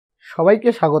সবাইকে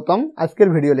স্বাগতম আজকের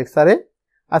ভিডিও লেকচারে।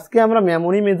 আজকে আমরা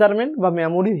মেমোরি মেজারমেন্ট বা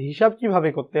মেমোরির হিসাব কিভাবে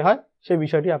করতে হয় সেই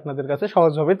বিষয়টি আপনাদের কাছে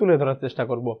সহজভাবে তুলে ধরার চেষ্টা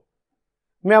করব।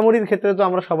 মেমোরির ক্ষেত্রে তো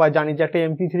আমরা সবাই জানি যে একটা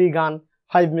MP3 গান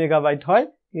 5 মেগাবাইট হয়,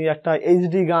 একটা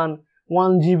HD গান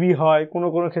 1 GB হয়, কোনো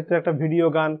কোনো ক্ষেত্রে একটা ভিডিও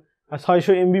গান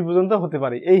 600 MB পর্যন্ত হতে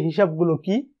পারে। এই হিসাবগুলো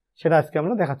কি সেটা আজকে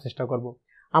আমরা দেখার চেষ্টা করব।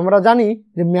 আমরা জানি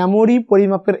যে মেমোরি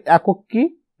পরিমাপের একক কি?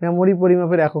 মেমোরি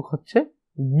পরিমাপের একক হচ্ছে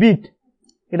বিট।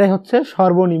 এটাই হচ্ছে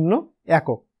সর্বনিম্ন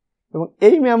একক, এবং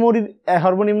এই মেমোরির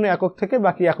সর্বনিম্ন একক থেকে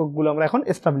বাকি এককগুলো আমরা এখন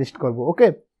এস্টাবলিশ করব। ওকে,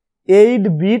 8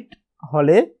 বিট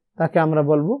হলে তাকে আমরা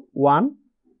বলবো 1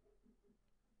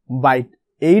 বাইট।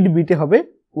 8 বিটে হবে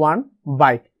 1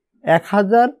 বাইট।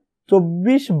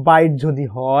 1024 বাইট যদি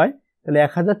হয় তাহলে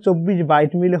 1024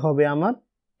 বাইট মিলে হবে আমার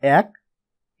 1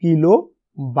 কিলো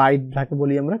বাইট, যাকে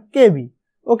বলি আমরা কেবি।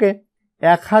 ওকে,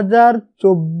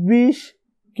 1024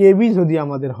 কেবি যদি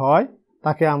আমাদের হয়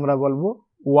তাকে আমরা বলবো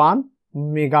 1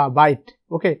 মেগাবাইট।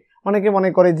 ওকে, অনেকে মনে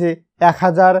করে যে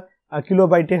 1000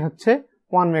 কিলোবাইটে হচ্ছে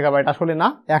 1 মেগাবাইট, আসলে না,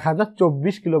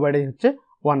 1024 কিলোবাইটে হচ্ছে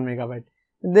 1 মেগাবাইট।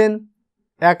 দেন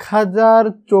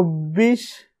 1024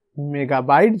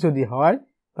 মেগাবাইট যদি হয়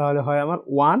তাহলে হয় আমার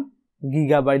 1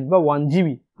 গিগাবাইট বা 1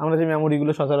 জিবি। আমরা যে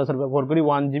মেমোরিগুলো সচরাচর ব্যবহার করি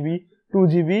 1 GB, 2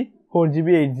 GB, 4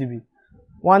 GB, 8 GB.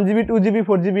 1 GB, 2 GB,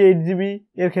 4 GB, 8 GB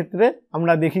এর ক্ষেত্রে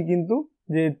আমরা দেখি কিন্তু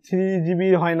যে 3 জিবি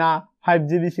হয় না, 5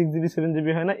 জিবি, 6 জিবি, 7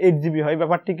 জিবি হয় না, 8 জিবি হয়।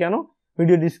 ব্যাপারটি কেন?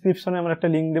 ভিডিও ডিসক্রিপশনে আমরা একটা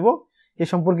লিঙ্ক দেবো, এ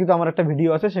সম্পর্কিত আমার একটা ভিডিও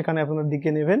আছে, সেখানে আপনারা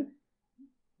দেখে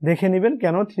নেবেন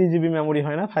কেন 3 জিবি মেমোরি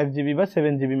হয় না, 5 জিবি বা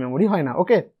 7 জিবি মেমোরি হয় না।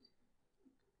 ওকে,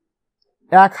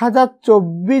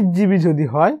 1024 জিবি যদি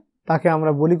হয় তাকে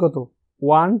আমরা বলি কত?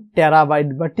 1 টেরাবাইট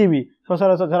বা টিবি।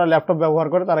 সচরাচর যারা ল্যাপটপ ব্যবহার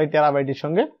করে তারা এই টেরাবাইটের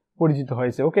সঙ্গে পরিচিত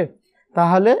হয়েছে। ওকে,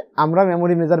 তাহলে আমরা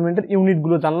মেমোরি মেজারমেন্টের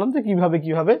ইউনিটগুলো জানলাম যে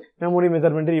কিভাবে মেমোরি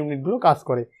মেজারমেন্টের ইউনিটগুলো কাজ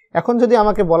করে। এখন যদি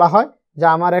আমাকে বলা হয় যে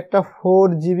আমার একটা 4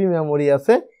 জিবি মেমোরি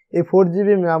আছে, এই 4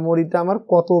 জিবি মেমোরিতে আমার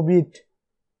কত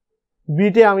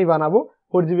বিটে আমি বানাবো,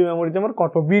 4 জিবি মেমোরিতে আমার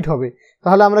কত বিট হবে,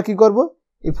 তাহলে আমরা কি করব?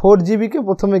 এই 4 জিবিকে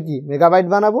প্রথমে কি মেগাবাইট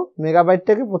বানাবো,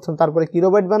 মেগাবাইটটাকে তারপরে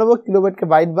কিলোবাইট বানাবো, কিলোবাইটকে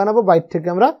বাইট বানাবো, বাইট থেকে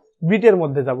আমরা বিটের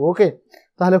মধ্যে যাব। ওকে,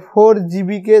 তাহলে 4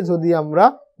 জিবিকে যদি আমরা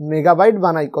মেগাবাইট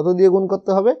বানাই কত দিয়ে গুণ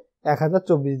করতে হবে?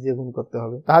 1024 দিয়ে গুণ করতে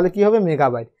হবে, তাহলে কি হবে?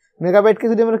 মেগাবাইট। মেগাবাইটকে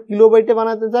যদি আমরা কিলোবাইটে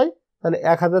বানাতে চাই তাহলে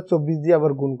 1024 দিয়ে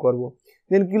আবার গুণ করব।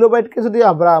 দেন কিলোবাইটকে যদি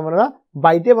আমরা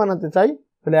বাইটে বানাতে চাই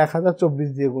তাহলে 1024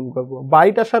 দিয়ে গুণ করব।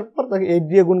 বাইট আসার পর তাকে 8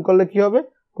 দিয়ে গুণ করলে কি হবে?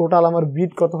 টোটাল আমার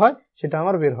বিট কত হয় সেটা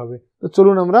আমার বের হবে। তো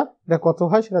চলুন আমরা এটা কত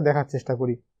হয় সেটা দেখার চেষ্টা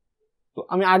করি। তো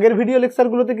আমি আগের ভিডিও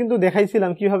লেকচারগুলোতে কিন্তু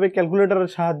দেখাইছিলাম কিভাবে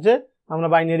ক্যালকুলেটরের সাহায্যে আমরা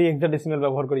বাইনারি হেক্সাডেসিমাল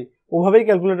ব্যবহার করি। ওভাবেই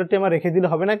ক্যালকুলেটরটি আমার রেখে দিলে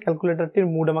হবে না, ক্যালকুলেটরটির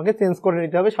মোড আমাকে চেঞ্জ করে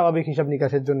নিতে হবে স্বাভাবিক হিসাব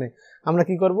নিকাশের জন্য। আমরা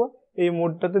কি করব? এই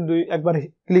মোডটাতে একবার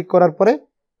ক্লিক করার পরে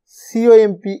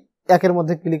COMP 1 এর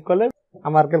মধ্যে ক্লিক করলে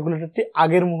আমার ক্যালকুলেটরটি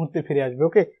আগের মুহূর্তে ফিরে আসবে।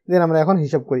 ওকে, দেন আমরা এখন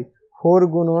হিসাব করি। 4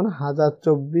 গুণন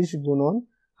 1024 গুণন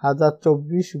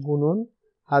 1024 গুণন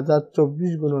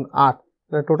 1024 গুণন 8,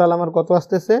 তাহলে টোটাল আমার কত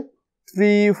আসতেছে?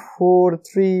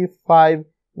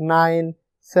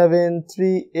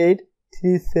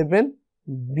 34359733837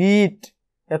 বিট।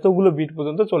 এতগুলো বিট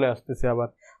পর্যন্ত চলে আসতেছে।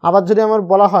 আবার যদি আমার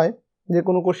বলা হয় যে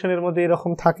কোনো কোশ্চেনের মধ্যে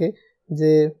এরকম থাকে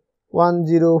যে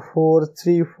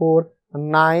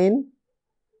 104349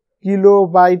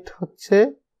 কিলোবাইট হচ্ছে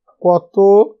কত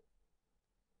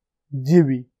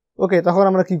জিবি। ওকে, তখন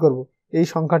আমরা কি করব? এই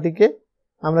সংখ্যাটিকে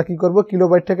আমরা কি করব?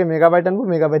 কিলোবাইট থেকে মেগাবাইট আনবো,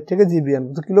 মেগাবাইট থেকে জিবি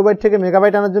আনবো। তো কিলোবাইট থেকে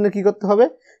মেগাবাইট আনার জন্য কি করতে হবে?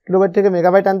 কিলোবাইট থেকে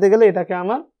মেগাবাইট আনতে গেলে এটাকে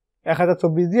আমার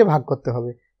 1024 দিয়ে ভাগ করতে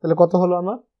হবে। তাহলে কত হলো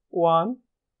আমার? 1,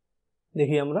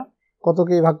 দেখি আমরা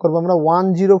কতকে ভাগ করবো আমরা?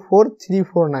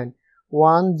 104349,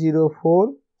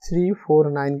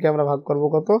 104349 কে আমরা ভাগ করবো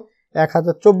কত?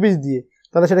 1024 দিয়ে।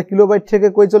 তাহলে সেটা কিলোবাইট থেকে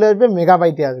কই চলে আসবে?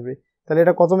 মেগাবাইটে আসবে। তাহলে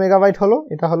এটা কত মেগাবাইট হলো?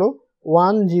 এটা হলো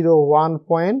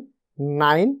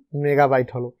 101.9 মেগাবাইট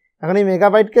হলো। এখন এই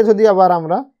মেগাবাইটকে যদি আবার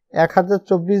আমরা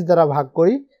 1024 দ্বারা ভাগ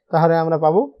করি তাহলে আমরা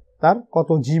পাবো তার কত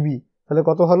জিবি। তাহলে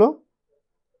কত হলো?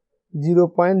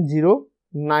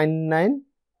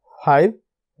 0.0995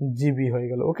 জিবি হয়ে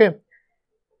গেল। ওকে,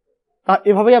 তা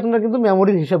এভাবেই আপনারা কিন্তু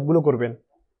মেমোরির হিসাবগুলো করবেন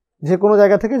যে কোনো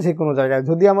জায়গা থেকে যে কোনো জায়গায়।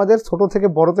 যদি আমাদের ছোট থেকে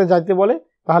বড়তে যাইতে বলে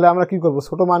তাহলে আমরা কি করব?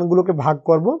 ছোট মানগুলোকে ভাগ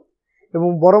করব, এবং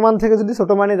বড় মান থেকে যদি ছোট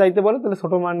মানে যাইতে বলে তাহলে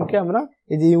ছোট মানকে আমরা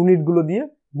এই যে ইউনিটগুলো দিয়ে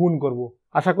গুণ করব।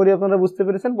 আশা করি আপনারা বুঝতে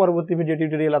পেরেছেন। পরবর্তী ভিডিও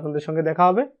টিউটোরিয়াল আপনাদের সঙ্গে দেখা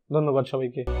হবে। ধন্যবাদ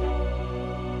সবাইকে।